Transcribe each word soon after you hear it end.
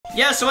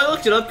Yeah, so I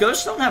looked it up.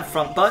 Ghosts don't have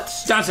front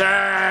butts.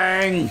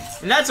 Dancing!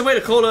 And that's a way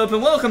to cold open.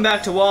 Welcome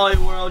back to Wally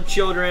World,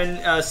 children,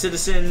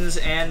 citizens,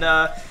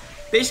 and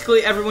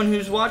basically everyone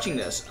who's watching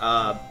this.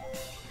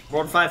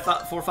 World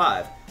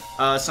 545.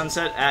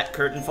 Sunset at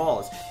Curtain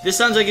Falls. This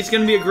sounds like it's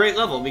going to be a great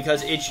level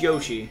because it's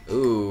Yoshi.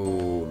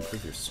 Ooh,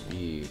 improve your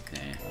speed.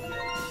 Nah.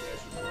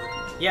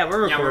 Yeah,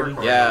 we're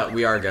recording. Yeah,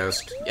 we are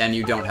Ghost. And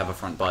you don't have a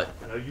front butt.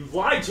 No, you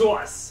lied to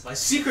us! My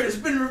secret has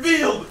been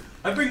revealed!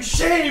 I bring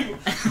shame!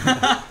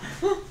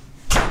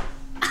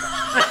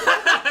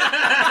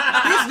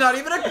 He's not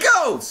even a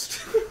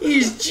ghost!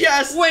 He's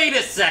just... Wait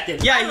a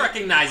second. Yeah, I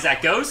recognize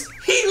that ghost.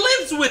 He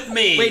lives with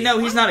me! Wait, no,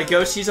 he's not a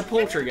ghost. He's a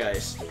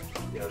poltergeist.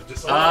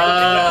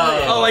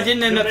 Oh, I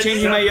didn't end up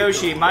changing my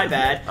Yoshi. My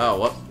bad. Oh,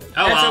 what?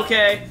 Oh, That's well.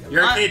 okay.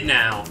 You're a kid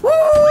now.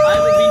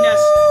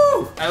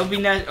 I would be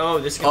Ness. Oh,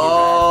 this is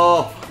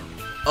gonna be bad.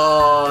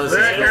 Oh, this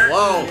is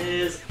low.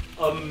 This is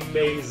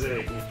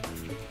amazing.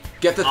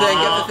 Get the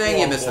thing,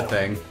 you missed the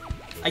thing.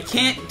 I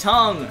can't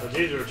tongue. Oh,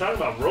 geez, we were talking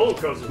about roller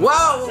coasters.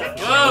 Whoa!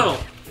 Whoa!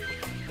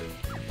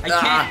 I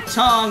can't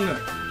tongue.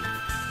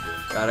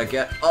 Gotta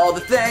get all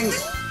the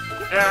things.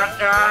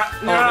 Oh,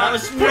 that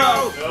was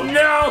No!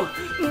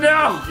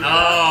 No!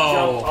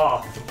 Jump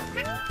off.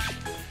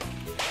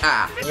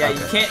 Ah. Yeah, okay.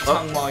 you can't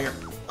tongue while you're...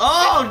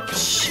 Oh,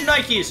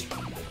 Nikes!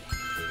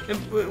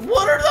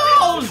 What are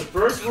those? The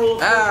first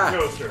rule of roller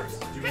coasters: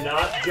 do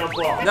not jump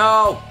off.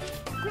 No.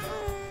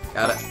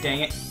 Got it.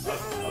 Dang it.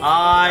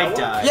 I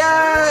died.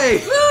 Yay!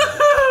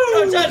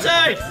 Go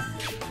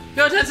Tensei!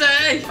 Go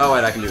Tensei! Oh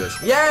wait, I can do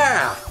this.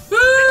 Yeah!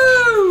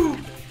 Woo!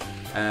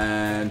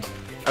 And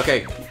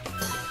okay.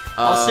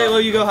 I'll stay low,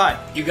 you go high.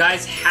 You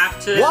guys have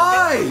to...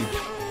 Why?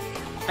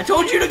 I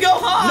told you to go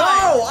high!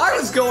 No, I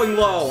was going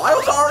low. I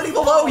was already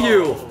below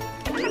you.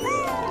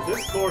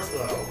 This course,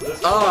 though.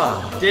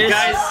 This,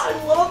 Guys,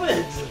 I love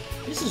it.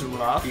 this is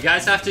rough. you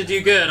guys have to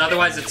do good,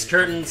 otherwise it's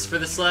curtains for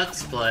this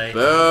Let's Play.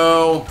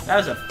 Boo. That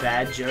was a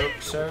bad joke,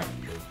 sir.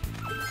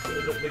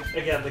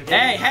 Again, the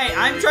game. Hey,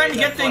 I'm trying to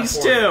get things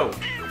too.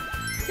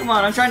 Come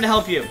on, I'm trying to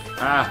help you.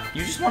 Ah.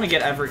 You just want to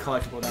get every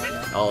collectible down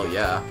there. Oh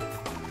yeah.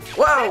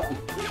 Whoa.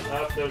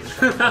 There's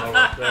a couple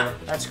up there.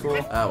 That's cool.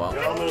 Oh well.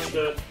 You almost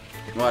did.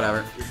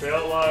 Whatever. You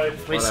failed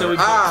life. Wait, Whatever. so we...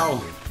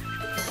 Ow.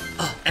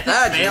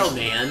 Epic fail,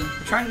 man.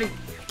 I'm trying to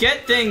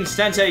get things,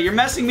 Tensei. You're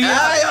messing me up.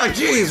 Oh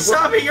jeez.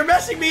 Stop it, you're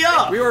messing me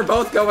up. We were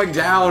both going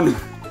down.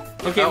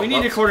 Okay, we need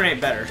to whoops.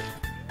 coordinate better.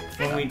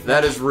 When we...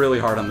 That is really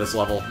hard on this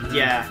level.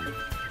 Yeah.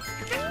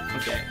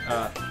 Okay,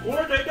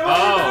 Coordinate. No,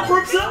 Oh. for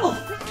himself.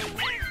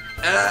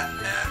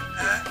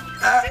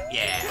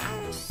 Yeah.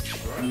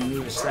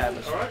 move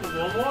established. Alright, one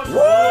more.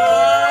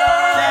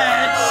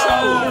 That's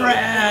so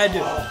rad.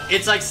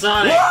 It's like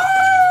Sonic.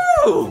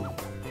 Woo!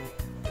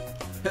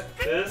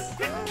 This.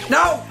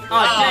 No!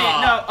 Oh, dang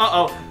it, no.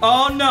 Uh-oh.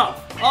 Oh, no.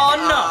 Oh,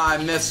 no. I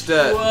missed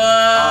it. What?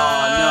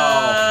 Oh, no.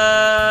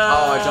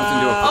 Oh, I jumped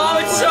into a... Oh,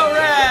 it's so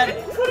rad.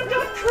 We could have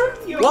got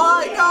curtain you.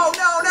 Why? No,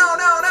 no, no,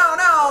 no, no,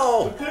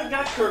 no! We could have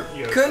got curtain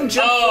you. Couldn't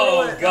jump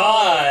Oh, through it.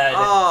 God.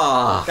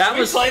 Ah. That Can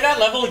we was... play that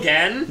level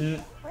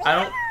again?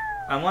 I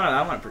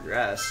wanna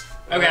progress.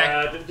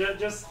 Okay.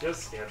 Just skip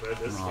it.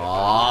 Just skip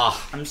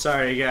Aw. I'm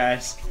sorry,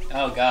 guys.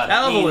 Oh, God.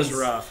 That level means- was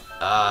rough.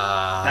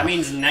 That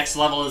means next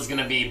level is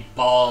gonna be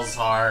balls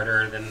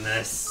harder than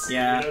this. it.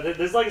 Yeah. You know,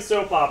 there's like a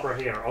soap opera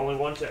here. Only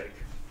one take.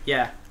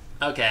 Yeah.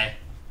 Okay.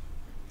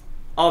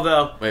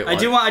 Although, Wait, I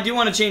do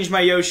want to change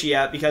my Yoshi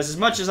out because as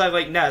much as I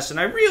like Ness, and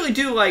I really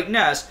do like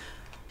Ness,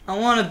 I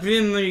want to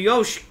be my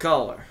Yoshi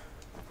color.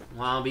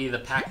 Wanna be the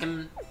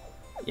Peckin'?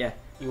 Yeah.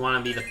 You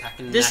wanna be the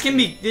Peckin'? This can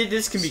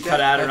be cut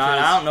out or not.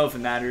 I don't know if it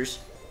matters.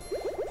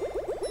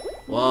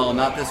 Well,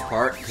 not this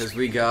part, because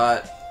we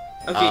got...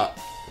 Okay.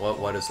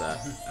 What is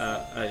that?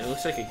 It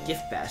looks like a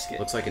gift basket.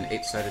 Looks like an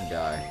 8-sided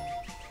die.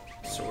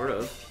 Sort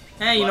of.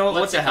 Hey, you know what?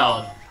 What What's the it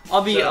hell?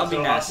 I'll be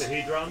So Ness.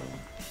 octahedron?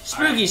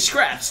 Spooky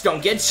scraps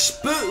don't get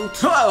spooked.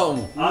 Whoa!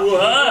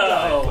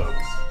 Whoa!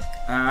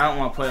 I don't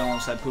want to play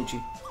alongside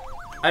Poochie.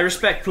 I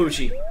respect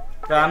Poochie,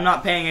 but I'm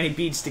not paying any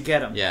beads to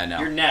get him. Yeah, no.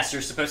 You're Ness,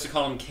 you're supposed to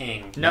call him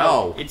King.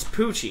 No, No. it's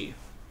Poochie.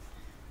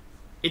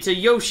 It's a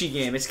Yoshi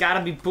game. It's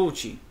gotta be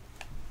Poochie.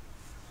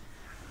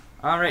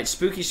 Alright,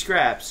 spooky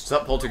scraps. What's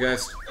up,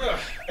 Poltergeist?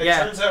 It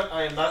Yeah. turns out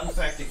I am not in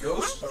fact a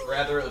ghost, but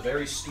rather a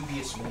very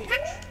studious mage.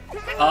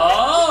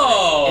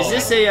 Oh! Is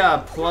this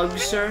a plug,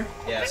 sir?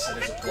 Yes,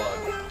 it is a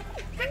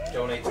plug.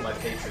 Donate to my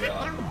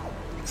Patreon.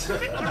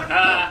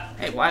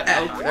 Hey, what?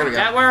 there we go.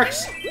 That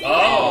works.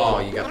 Oh, Oh!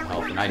 you got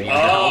help, and I need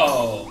help.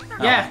 Oh!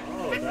 Yeah.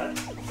 Oh,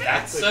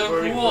 That's so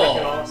pretty cool.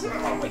 freaking awesome.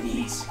 On my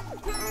knees.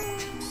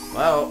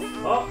 Well,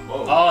 Oh,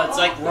 Oh, it's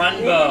like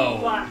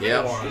Runbow.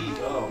 Yep.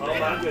 Oh, Oh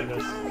my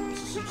goodness.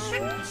 This is some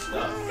spooky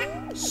stuff.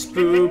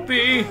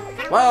 Spoopy.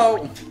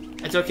 whoa!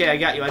 It's okay, I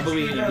got you. I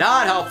believe in you.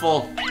 Not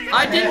helpful.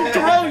 I didn't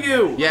throw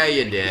you! Yeah,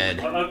 you did.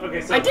 Okay,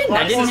 so I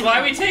didn't. This is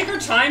why we take our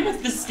time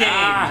with this game.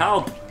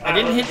 help. I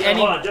didn't hit any...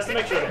 Hold on, just to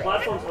make sure, the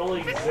platforms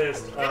only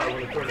exist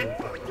when the curtain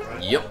is open,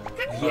 right? Yep.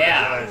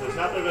 Yeah. Alright, so it's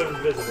not that they're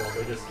invisible,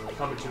 they just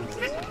come into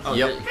existence. Oh,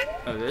 Yep.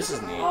 Oh, this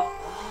is neat.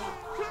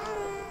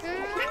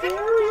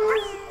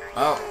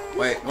 Oh,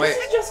 wait. This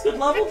is just good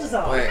level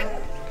design. Wait.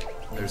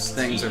 There's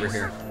things over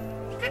here.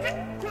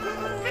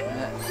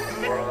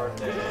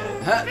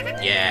 Huh.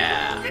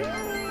 Yeah.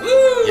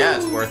 Woo! Yeah,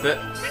 it's worth it.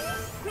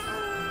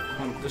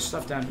 There's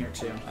stuff down here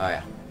too. Oh,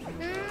 yeah.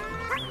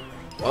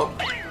 Oh.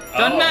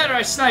 Doesn't matter,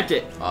 I sniped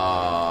it.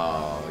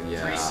 Oh,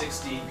 yeah.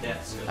 360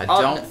 deaths. I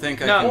don't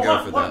think I can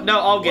go for that. No,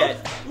 I'll get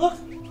it. Look,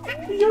 the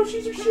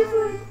Yoshis are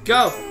shivering.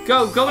 Go in the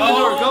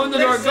door, go in the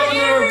door, go in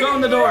the door, go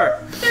in the door.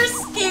 They're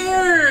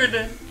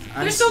scared!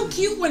 They're so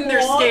cute when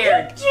they're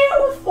scared.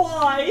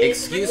 Terrified.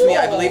 Excuse me,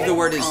 I believe the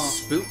word is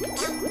spooked.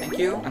 Thank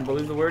you. I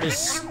believe the word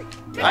is...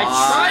 Why?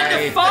 I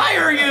tried to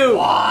fire you! It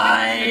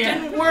Why?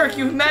 didn't work,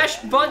 you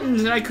mashed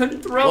buttons and I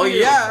couldn't throw Well,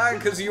 you. yeah,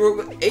 because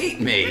you ate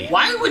me.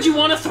 Why would you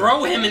want to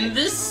throw him in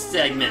this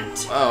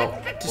segment? Oh.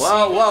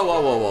 Whoa, whoa,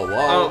 whoa, whoa, whoa, whoa.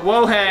 Oh,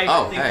 whoa, hey.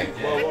 Oh, hey.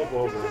 Whoa, whoa,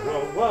 whoa,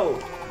 whoa, whoa, whoa.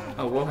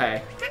 Oh, whoa,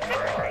 hey.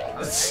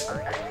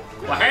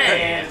 Well,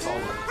 hey! It's all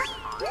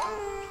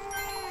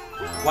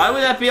Why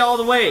would that be all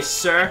the way,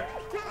 sir?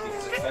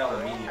 because it fell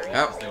immediately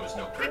because there was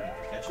no curtain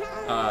to catch it.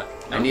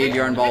 I need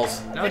yarn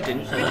balls. No, it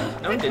didn't.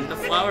 No, it didn't. The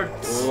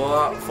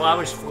Whoa.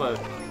 flowers float.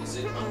 Is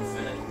it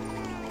unfinished?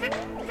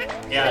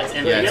 Yeah, it's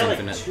Yeah, You infinite. it's got like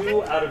infinite.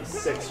 2 out of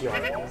 6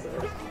 yarn balls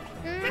there.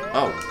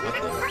 Oh, what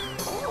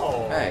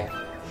Oh. the? Hey.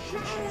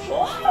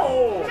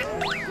 Oh.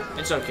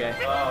 It's okay.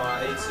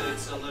 Oh,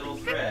 it's a little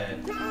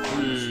thread.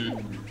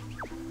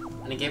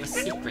 And he gave us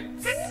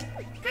secrets.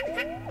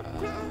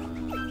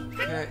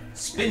 Okay.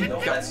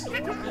 Spindle, that's the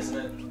word, isn't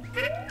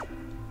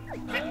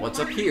it? What's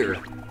up here?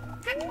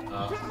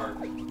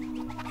 Carpet.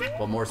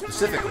 Well, more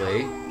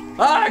specifically...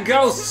 Ah,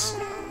 ghosts!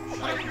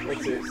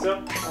 Let's see.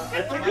 So,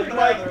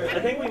 I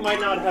think we might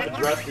not have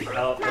addressed the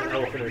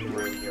elephant in the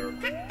room here.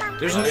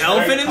 There's an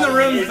elephant in the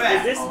room. Is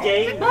this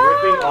game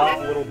ripping off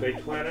Little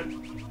Big Planet?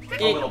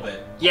 A little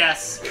bit.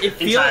 Yes,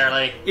 It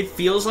entirely. It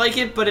feels like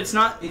it, but it's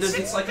not.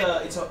 It's like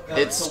a...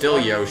 It's still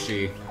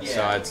Yoshi, so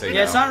Yeah. I'd say Yeah,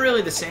 no. it's not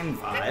really the same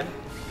vibe.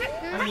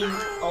 I mean,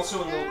 also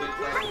a little bit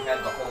like we had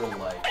the whole,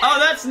 like... Oh,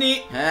 that's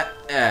neat. Eh,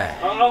 eh.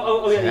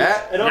 Oh, yeah.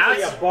 Yeah. And also, Now yeah,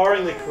 it's-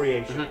 barring the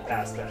creation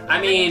aspect.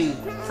 I mean,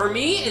 for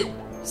me, it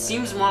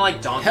seems more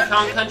like Donkey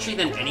Kong Country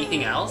than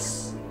anything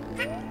else.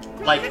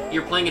 Like,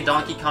 you're playing a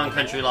Donkey Kong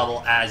Country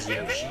level as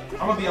Yoshi. I'm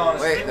gonna be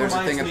honest, Wait, it there's a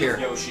reminds thing up me here.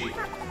 of Yoshi.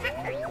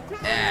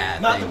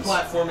 Not Not the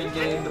platforming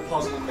game, the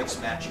puzzle mix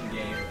matching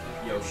game,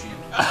 Yoshi.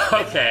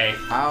 Okay.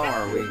 How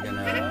are we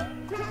gonna...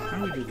 How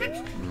do we do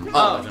this?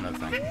 Oh, there's another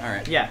thing.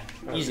 Alright. Yeah,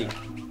 easy.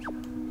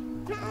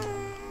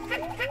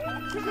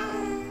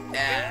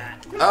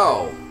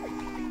 Oh.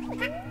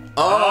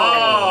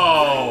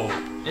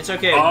 Oh! It's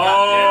okay. We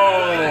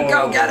got there.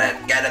 Go get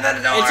it! Get in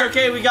the door! It's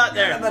okay. We got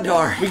Get in the there.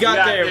 door. We got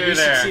got there. through We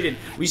there. succeeded.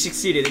 We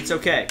succeeded. It's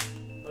okay.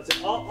 Let's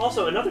see.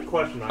 Also, another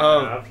question I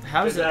have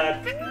how is is it-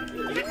 that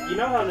you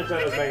know how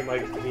Nintendo's making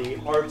like the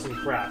arts and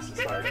crafts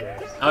inspired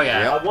games. Oh,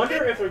 yeah. Yep. I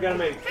wonder if they're gonna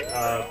make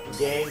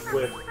games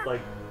with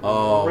like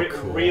Oh,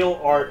 cool.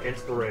 real art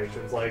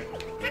inspirations, like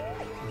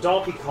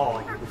Donkey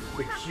Kong,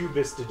 the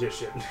Cubist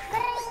edition.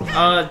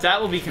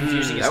 That will be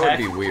confusing as That would heck.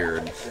 be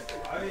weird.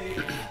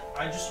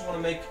 I just want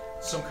to make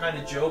some kind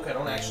of joke. I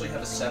don't actually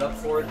have a setup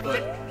for it,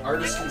 but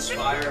artist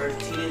inspired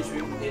Teenage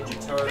Mutant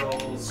Ninja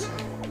Turtles.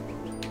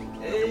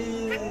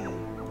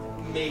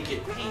 Make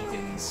it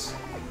paintings.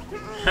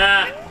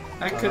 Ha!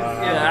 That could,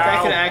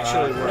 that could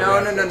actually work. No.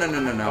 I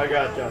No.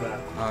 got you on that.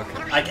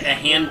 Okay. Like a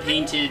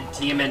hand-painted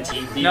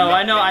TMNT. No,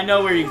 I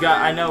know where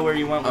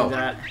you went with Oh.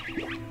 that. You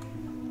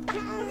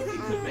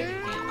could make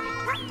it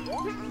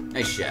painting.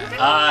 Hey, Shad.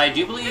 I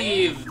do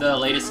believe the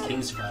latest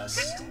King's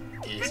Quest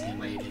is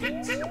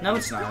hand-painted. No,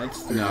 it's not.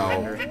 It's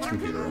No, it's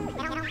computer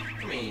rendered.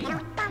 I mean,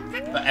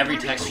 But every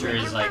texture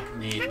is, like,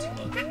 made to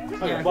look...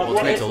 Okay, Yeah. but Well,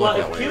 it's meant to look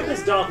if that way.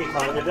 Cubist Donkey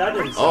Kong, if that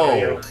didn't Oh. scare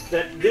you,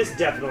 that this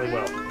definitely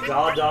will.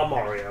 Da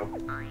Mario.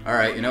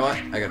 Alright, you know what?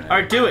 I got it. All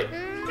right, do it.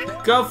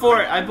 Go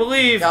for it. I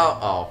believe.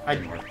 Oh,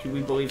 didn't work.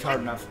 We believe hard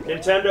enough.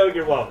 Nintendo,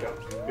 you're welcome.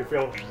 You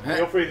feel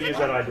free to use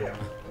that idea.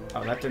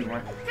 Oh, that didn't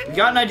work. We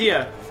got an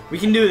idea. We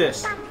can do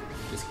this.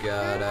 Just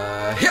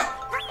gotta... Yeah.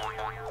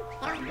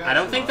 I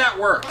don't think that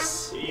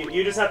works.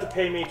 You just have to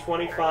pay me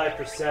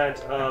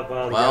 25% of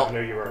the Well.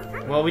 revenue you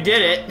earn. Well, we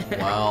did it.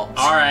 Well...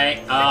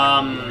 Alright,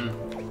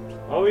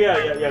 Oh yeah,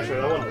 sure.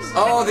 That one was.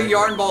 Oh, the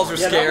yarn balls are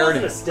Yeah, that scared.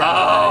 wasn't a step.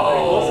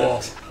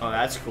 Oh. Oh,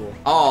 that's cool.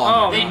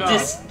 Oh, Oh, They, no.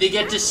 they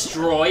get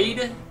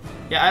destroyed?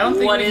 Yeah, I don't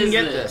think What we can is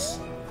get this? this.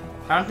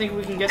 I don't think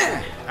we can get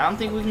this. I don't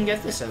think we can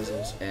get this as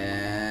is.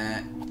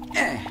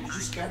 you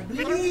just gotta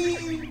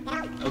believe.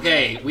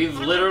 Okay, we've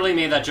literally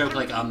made that joke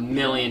like a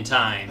million I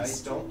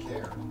times. don't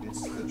care.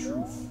 It's the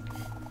truth.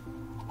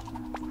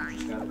 You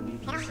just gotta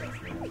believe in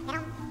yourself,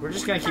 man. We're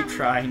just gonna keep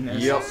trying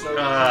this. Yep. So,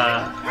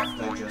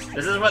 half-digested.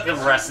 This is what the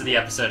rest of the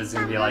episode is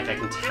going to be like, I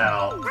can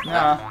tell.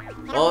 No.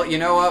 Well, you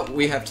know what?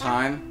 We have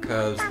time,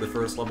 because the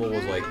first level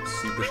was, like,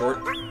 super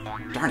short.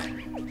 Darn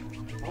it.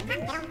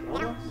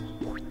 Almost.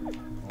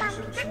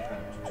 Also, some kind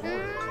of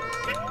tutorial.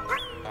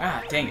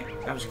 Ah, dang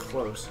it. That was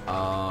close. Yeah,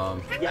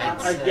 I'd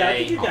I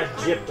think you say- got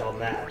gypped on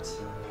that.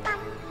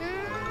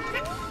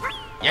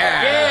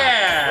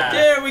 Yeah!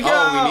 There we go!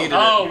 Oh, we needed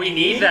Oh, we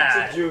need To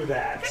that. do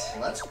that.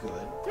 Well, that's good.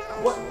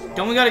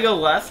 Don't we gotta go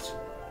left?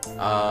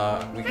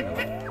 We can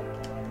go.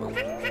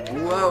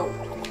 Whoa.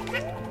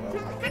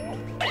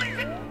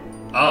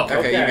 Oh,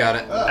 Okay, you got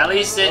it. at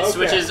least it Okay.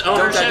 switches Don't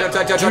die, ownership. don't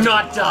die, don't Do die.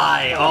 not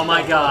die. Oh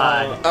my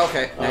god.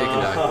 Okay, now you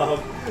can die.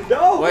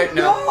 No! Wait,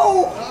 no.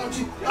 Oh,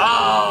 gee.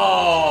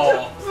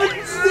 Oh!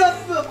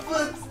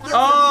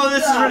 Oh,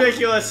 this is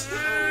ridiculous!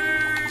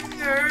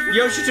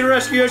 Yoshi to the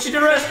rescue! Yoshi to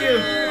the rescue!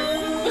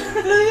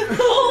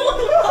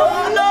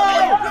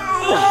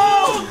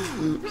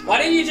 Oh no! Why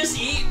didn't you just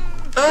eat?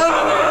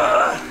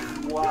 Wow.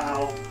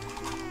 Wow.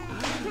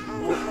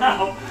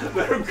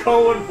 They're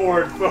going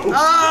for it, folks.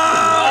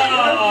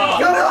 Oh!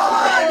 Come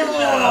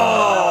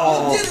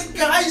Oh. on! You did it,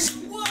 guys!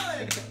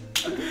 What?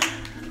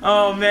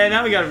 Oh man,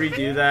 now we gotta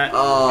redo that.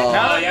 Oh.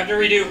 Oh, you have to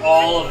redo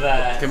all of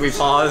that. Can we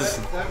pause?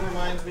 That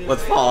reminds me.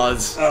 Let's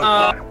pause.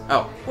 Uh,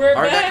 Oh, We're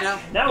are we back. back now?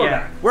 Now we're Yeah.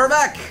 back. We're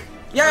back!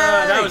 Yay!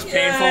 that was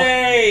painful.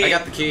 Yay! I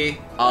got the key.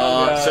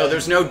 God. So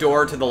there's no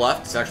door to the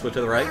left. It's actually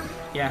to the right.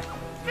 Yeah.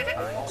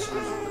 Also,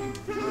 there's a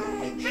pretty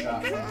good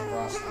headshot from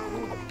across the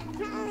room.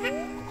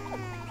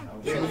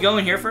 Should we go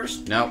in here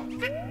first? No.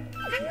 If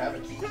you have a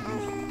key,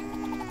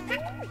 use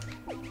it.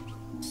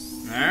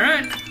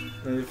 Alright.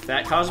 If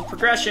that causes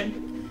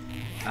progression.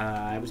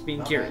 I was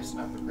being curious.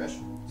 Not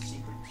progression.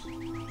 Secrets.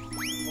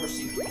 More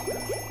secrets.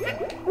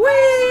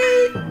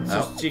 So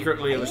Oh.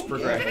 secretly it was Yeah,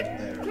 progression.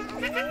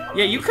 there.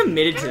 Yeah, you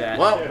committed to that.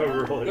 Well, Yeah,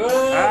 really.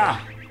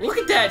 Ah, look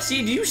at that.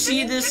 See, do you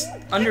see this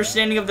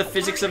understanding of the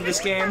physics of this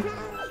game?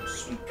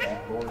 Sweet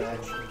backboard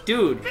action.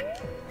 Dude,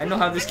 I know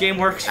how this game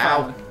works. Ow.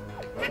 finally.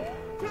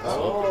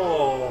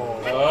 Oh.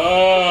 Oh.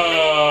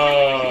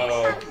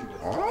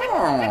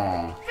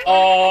 Oh.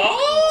 Oh.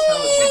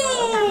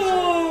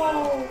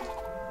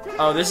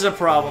 Oh, this is a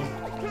problem.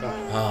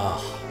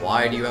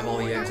 Why do you have all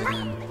the eggs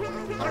again?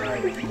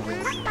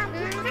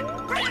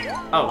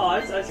 Oh, Oh,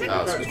 I see.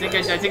 Oh,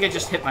 I think I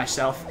just hit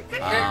myself.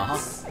 Uh-huh.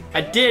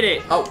 I did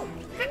it. Oh.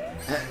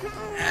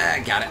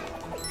 Got it.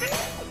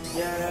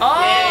 Yeah.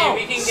 Oh!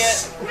 Yay,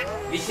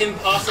 we can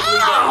possibly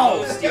get Ow!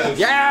 host Yoshi.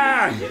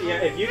 Yeah!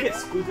 Yeah, if you get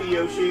Spoopy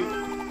Yoshi,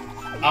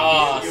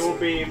 Oh, you'll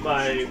be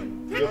my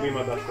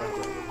best friend.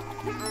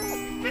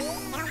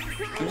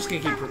 I'm just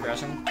gonna keep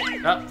progressing.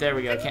 Oh, there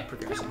we go. Can't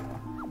progress anymore.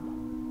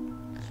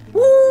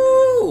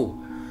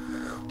 Woo!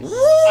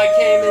 I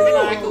came in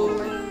like a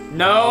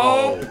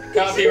No!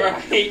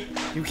 copyright.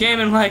 You came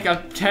in like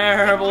a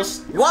terrible.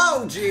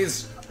 Whoa,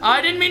 jeez. I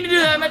didn't mean to do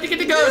that. I meant to get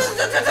the ghost.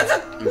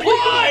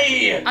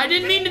 Why? I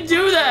didn't mean to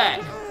do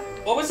that.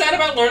 What was that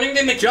about learning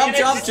the Jump,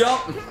 mechanics?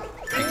 jump, jump.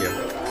 Thank you.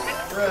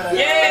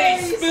 Yay,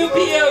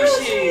 Spoopy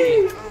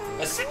Yoshi!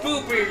 A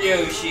Spooper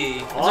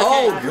Yoshi.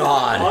 Oh,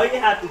 God. All you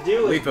have to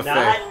do Leap is of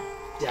not faith.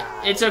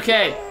 die. It's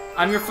okay.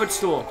 I'm your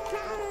footstool.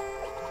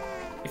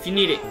 If you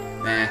need it.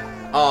 Nah.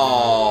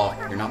 Oh,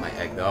 you're not my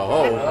egg, though.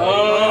 Oh.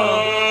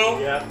 Oh.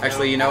 Yeah.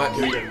 Actually, you know what?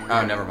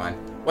 Oh, never mind.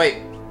 Wait.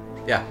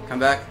 Yeah, come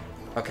back.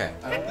 Okay.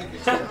 I don't think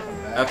it's gonna come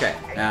back. Okay,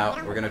 now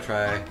we're gonna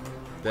try a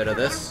bit of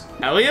this.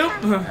 Alley-oop.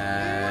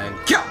 And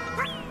go!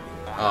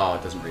 Oh,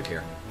 it doesn't read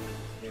here.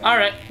 All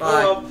right.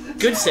 Bye.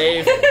 Good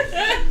save.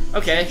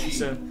 Okay,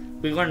 so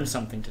we learned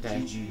something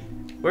today.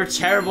 GG. We're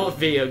terrible at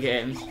video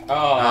games.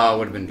 Oh, Oh, it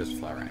would have been just a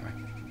flower anyway.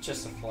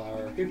 just a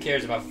flower. Who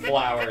cares about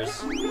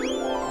flowers?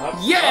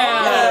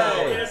 Yeah!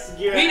 Yes,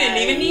 We didn't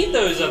even need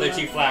those other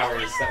two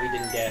flowers that we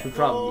didn't get. We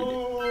probably did.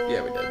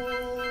 Yeah,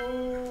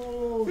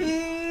 we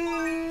did.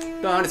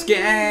 Bonus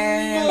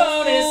game!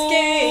 Bonus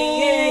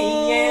game!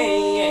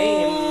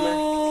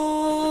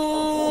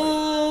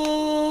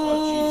 Oh,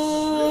 jeez, this is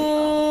really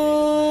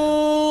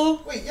complicated,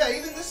 man. Wait, yeah,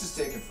 even this is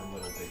taken from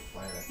Little Big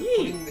Planet.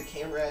 Putting the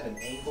camera at an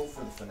angle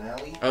for the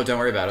finale. Oh, don't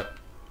worry about it.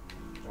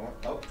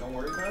 Don't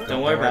worry about it.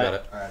 Don't worry about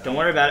it. Alright, Don't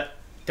worry about it.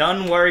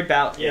 Don't worry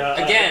about it. Yeah.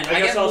 Again, I I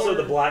guess get also more-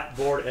 the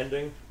blackboard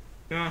ending.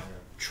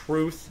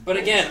 Truth. But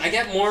again, I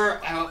get more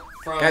out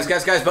from...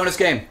 Guys, bonus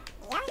game!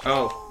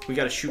 Oh, we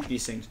gotta shoot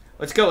these things.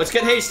 Let's go. Let's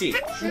get hasty.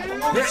 Shoot the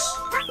lumps.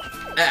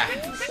 Ah.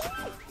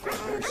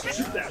 Very simple.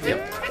 Shoot that.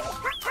 Yep.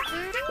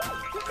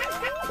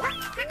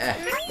 Ah.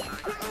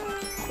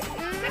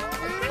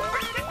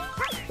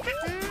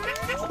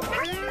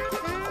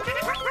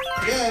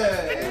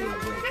 Yay!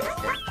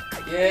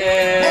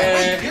 Yeah. Oh,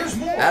 wait, there's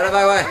more. Out of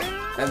my way!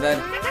 And then,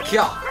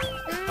 kill!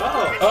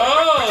 Oh.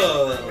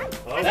 Oh!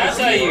 That's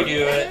how you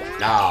do it.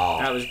 No.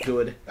 That was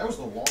good. That was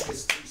the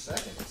longest 3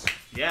 seconds.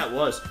 Yeah, it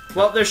was.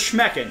 Well, they're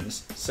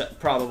schmeckins,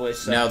 probably.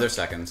 So. No, they're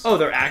seconds. Oh,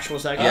 they're actual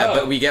seconds. Yeah, Oh.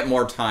 but we get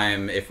more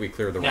time if we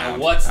clear the Now,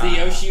 round. what's the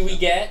Yoshi we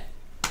get?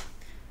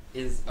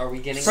 Are we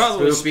getting...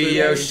 Probably Spoopy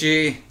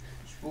Yoshi.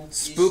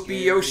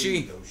 Spoopy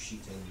Yoshi.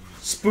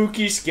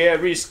 Spooky,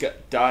 scary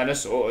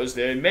dinosaurs.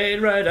 They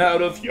made right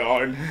out of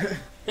yarn.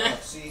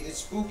 See, it's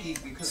spooky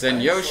because Send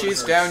dinosaurs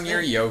Yoshi's are down your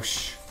stinky.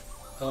 Yosh.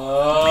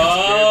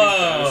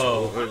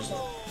 Oh!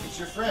 It's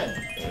your friend.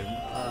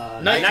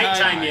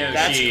 Nighttime Yoshi.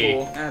 That's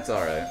cool. That's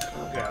alright.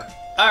 Okay.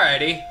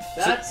 Alrighty.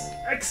 That's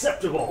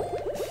acceptable.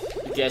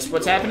 Guess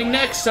what's happening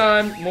next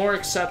time? More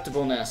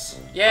acceptableness.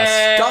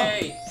 Yay!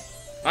 stump.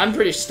 I'm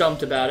pretty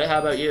stumped about it. How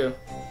about you?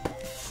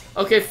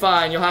 Okay,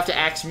 fine. You'll have to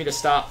ask me to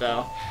stop,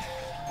 though.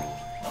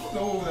 I'm gonna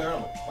go over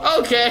there.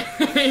 Okay.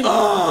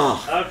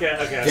 Oh,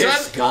 Okay.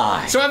 this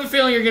guy. So I have a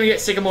feeling you're gonna get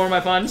sick of more of my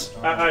puns.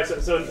 Alright,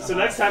 so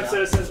next time,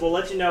 citizens, we'll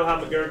let you know how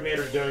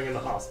McGurganator's doing in the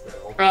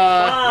hospital.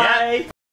 Bye. Bye.